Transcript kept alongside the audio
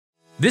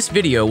This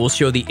video will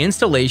show the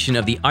installation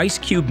of the Ice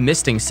Cube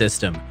misting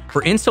system.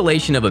 For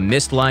installation of a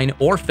mist line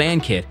or fan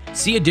kit,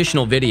 see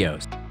additional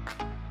videos.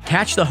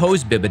 Attach the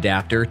hose bib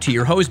adapter to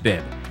your hose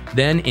bib,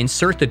 then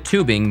insert the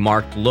tubing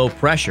marked low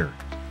pressure.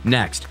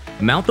 Next,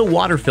 mount the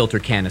water filter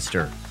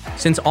canister.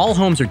 Since all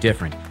homes are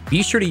different,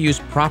 be sure to use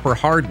proper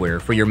hardware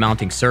for your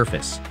mounting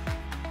surface.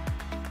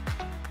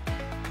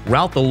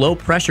 Route the low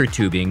pressure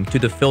tubing to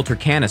the filter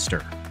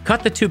canister.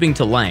 Cut the tubing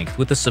to length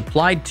with a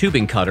supplied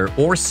tubing cutter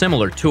or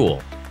similar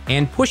tool,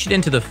 and push it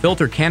into the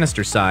filter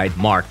canister side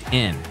marked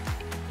in.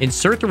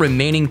 Insert the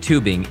remaining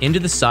tubing into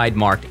the side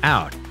marked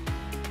out.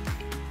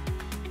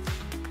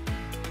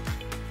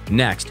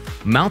 Next,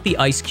 mount the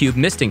Ice Cube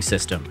misting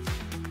system.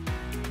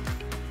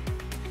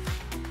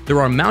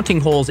 There are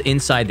mounting holes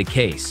inside the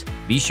case.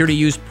 Be sure to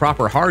use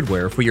proper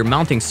hardware for your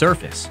mounting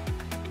surface.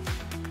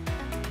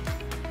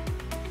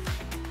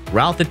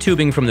 Route the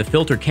tubing from the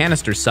filter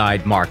canister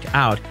side marked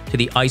out to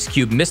the Ice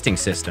Cube misting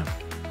system.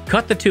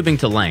 Cut the tubing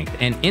to length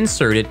and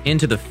insert it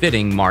into the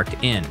fitting marked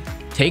in.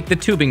 Take the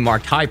tubing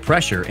marked high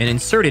pressure and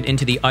insert it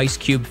into the Ice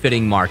Cube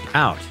fitting marked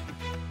out.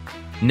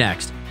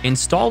 Next,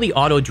 install the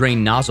auto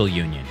drain nozzle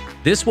union.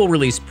 This will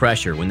release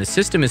pressure when the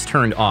system is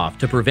turned off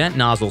to prevent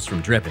nozzles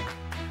from dripping.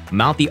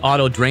 Mount the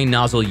auto drain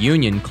nozzle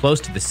union close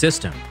to the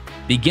system.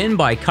 Begin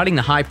by cutting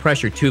the high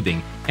pressure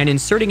tubing and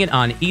inserting it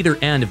on either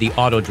end of the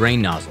auto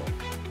drain nozzle.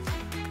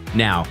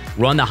 Now,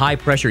 run the high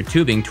pressure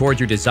tubing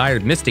towards your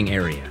desired misting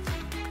area.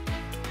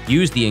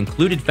 Use the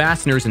included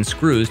fasteners and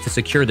screws to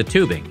secure the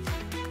tubing.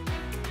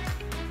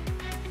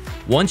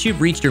 Once you've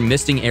reached your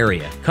misting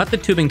area, cut the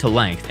tubing to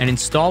length and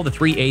install the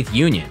 3/8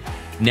 union.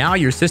 Now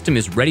your system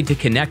is ready to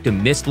connect a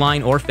mist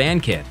line or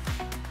fan kit.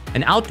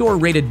 An outdoor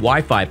rated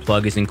Wi-Fi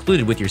plug is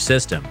included with your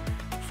system.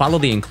 Follow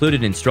the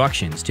included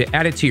instructions to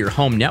add it to your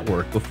home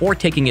network before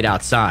taking it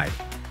outside.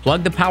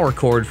 Plug the power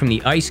cord from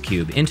the Ice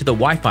Cube into the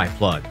Wi-Fi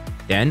plug,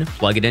 then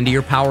plug it into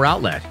your power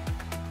outlet.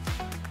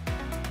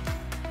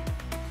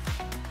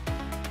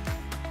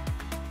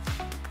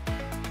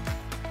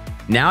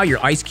 Now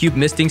your Ice Cube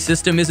misting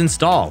system is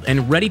installed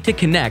and ready to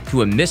connect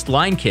to a mist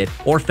line kit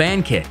or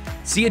fan kit.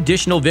 See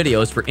additional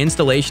videos for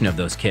installation of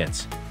those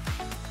kits.